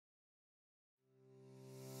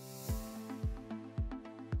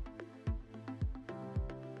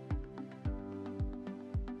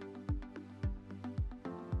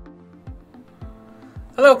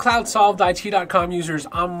Hello CloudSolvedIT.com users,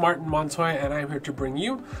 I'm Martin Montoya and I'm here to bring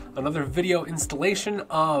you another video installation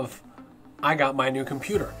of I Got My New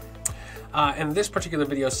Computer. In this particular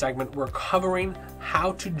video segment, we're covering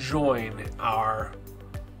how to join our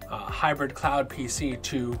hybrid cloud PC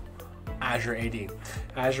to Azure AD.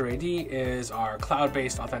 Azure AD is our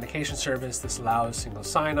cloud-based authentication service. This allows single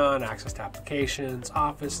sign-on, access to applications,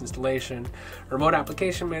 Office installation, remote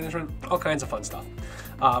application management, all kinds of fun stuff.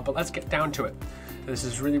 But let's get down to it. This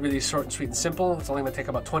is really short and sweet and simple. It's only going to take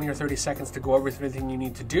about 20 or 30 seconds to go over everything you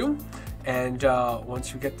need to do. And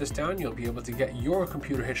once you get this down, you'll be able to get your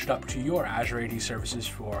computer hitched up to your Azure AD services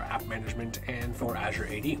for app management and for Azure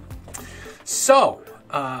AD. So,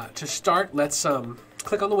 to start, let's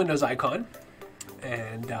click on the Windows icon.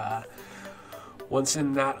 And once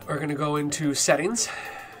in that, we're going to go into Settings.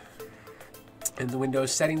 In the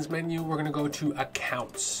Windows Settings menu, we're going to go to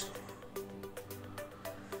Accounts.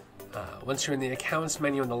 Once you're in the Accounts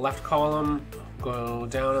menu in the left column, go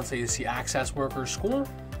down until you see Access Worker School.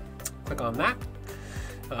 Click on that.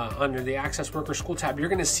 Under the Access Worker School tab, you're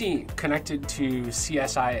going to see Connected to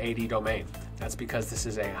CSI AD Domain. That's because this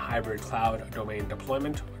is a hybrid cloud domain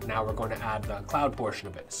deployment. Now we're going to add the cloud portion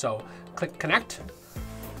of it. So click Connect,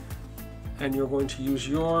 and you're going to use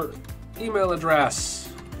your email address.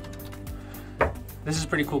 This is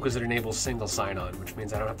pretty cool because it enables single sign-on, which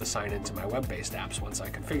means I don't have to sign into my web-based apps once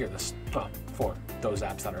I configure this, well, for those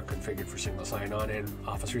apps that are configured for single sign-on in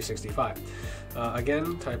Office 365.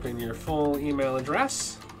 Again, type in your full email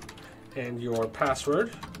address and your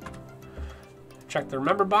password. Check the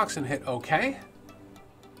remember box and hit OK.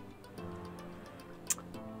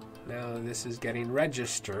 Now this is getting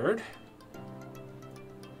registered.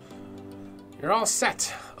 You're all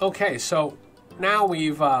set. Okay, so now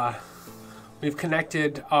we've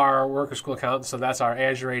connected our worker school account, so that's our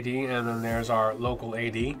Azure AD, and then there's our local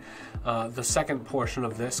AD. The second portion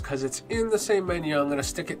of this, because it's in the same menu, I'm going to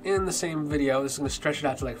stick it in the same video. This is going to stretch it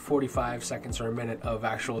out to like 45 seconds or a minute of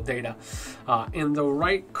actual data. In the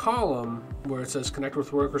right column where it says Connect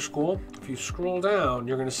with Worker School, if you scroll down,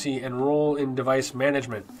 you're going to see Enroll in Device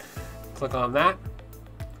Management. Click on that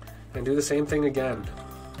and do the same thing again.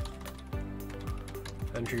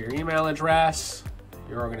 Enter your email address,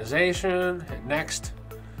 your organization, hit Next.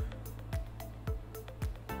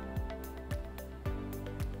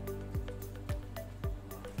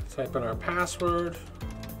 Type in our password.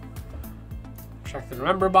 Check the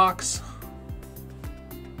remember box.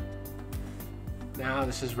 Now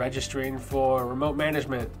this is registering for remote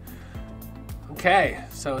management. Okay,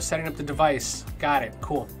 so setting up the device. Got it,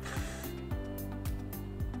 cool.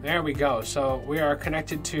 There we go. So we are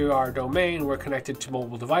connected to our domain, we're connected to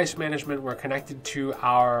mobile device management, we're connected to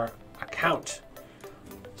our account.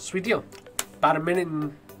 Sweet deal. About a minute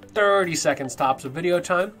and 30 seconds tops of video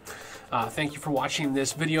time. Thank you for watching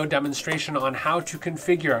this video demonstration on how to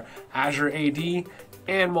configure Azure AD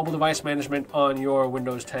and mobile device management on your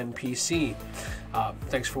Windows 10 PC.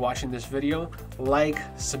 Thanks for watching this video. Like,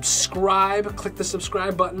 subscribe, click the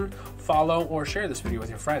subscribe button, follow or share this video with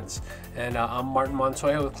your friends. And I'm Martin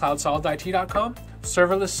Montoya with CloudSolvedIT.com,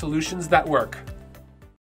 serverless solutions that work.